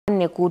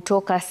40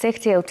 kutoka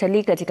sekta ya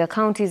utalii katika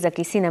kaunti za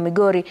Kisii na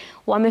Migori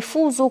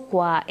wamefuzu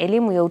kwa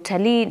elimu ya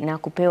utalii na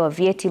kupewa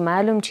vyeti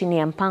maalum chini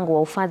ya mpango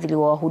wa ufadhili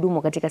wa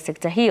wahudumu katika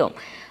sekta hiyo.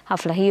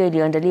 Hafla hiyo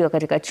iliyoandaliwa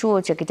katika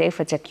chuo cha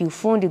kitaifa cha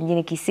kiufundi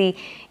mjini Kisii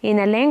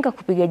inalenga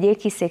kupiga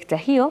jeki sekta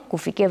hiyo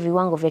kufikia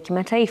viwango vya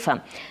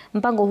kimataifa.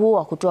 Mpango huo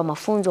wa kutoa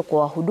mafunzo kwa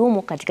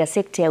wahudumu katika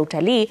sekta ya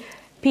utalii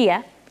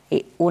pia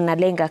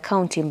unalenga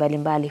kaunti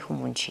mbalimbali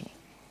humu nchini.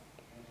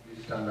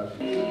 I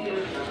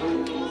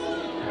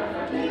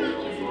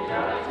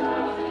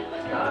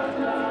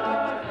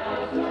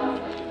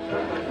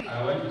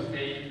want to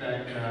say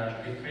that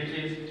the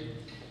greatest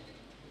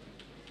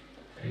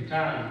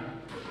return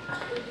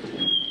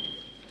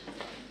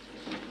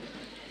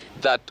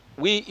that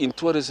we in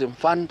Tourism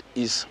Fund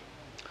is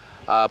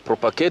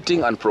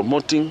propagating and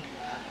promoting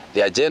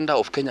the agenda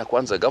of Kenya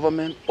Kwanza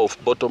government of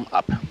bottom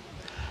up.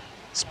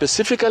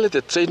 Specifically,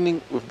 the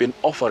training we've been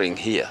offering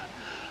here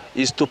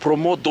is to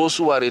promote those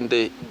who are in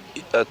the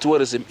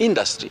tourism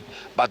industry,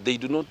 but they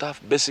do not have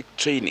basic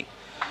training.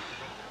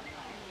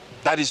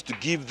 That is to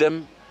give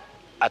them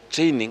a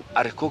training,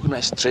 a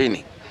recognized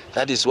training.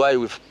 That is why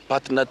we've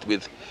partnered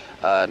with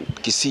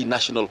Kisii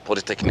National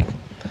Polytechnic.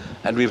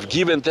 And we've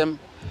given them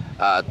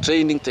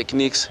training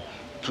techniques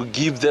to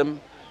give them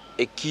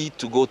a key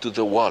to go to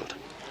the world.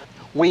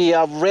 We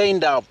have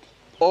reined up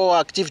all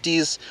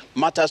activities,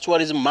 matters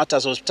tourism,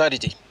 matters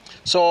hospitality.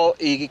 So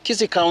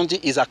Kisii County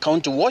is a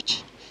county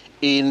watch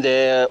in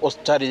the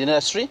hospitality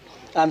industry.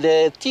 And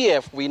the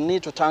TF, we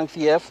need to thank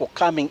TF for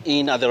coming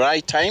in at the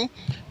right time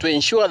to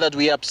ensure that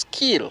we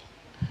upskill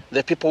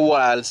the people who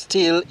are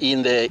still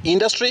in the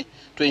industry,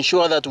 to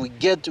ensure that we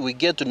get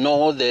to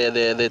know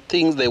the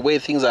things, the way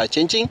things are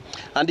changing.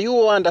 And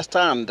you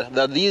understand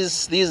that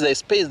this is a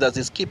space that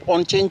is keep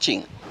on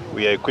changing.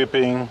 We are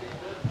equipping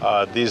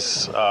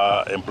these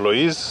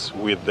employees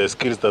with the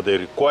skills that they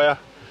require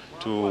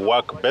to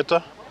work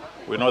better.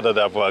 We know that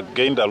they have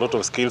gained a lot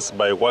of skills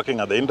by working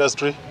at the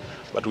industry,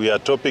 but we are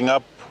topping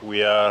up.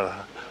 We are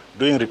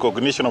doing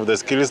recognition of the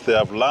skills they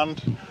have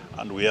learned,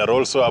 and we are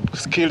also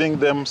upskilling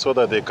them so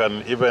that they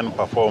can even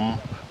perform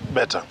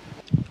better.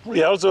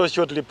 We are also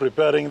shortly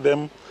preparing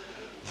them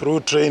through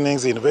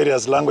trainings in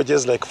various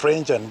languages like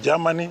French and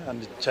German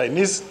and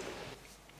Chinese.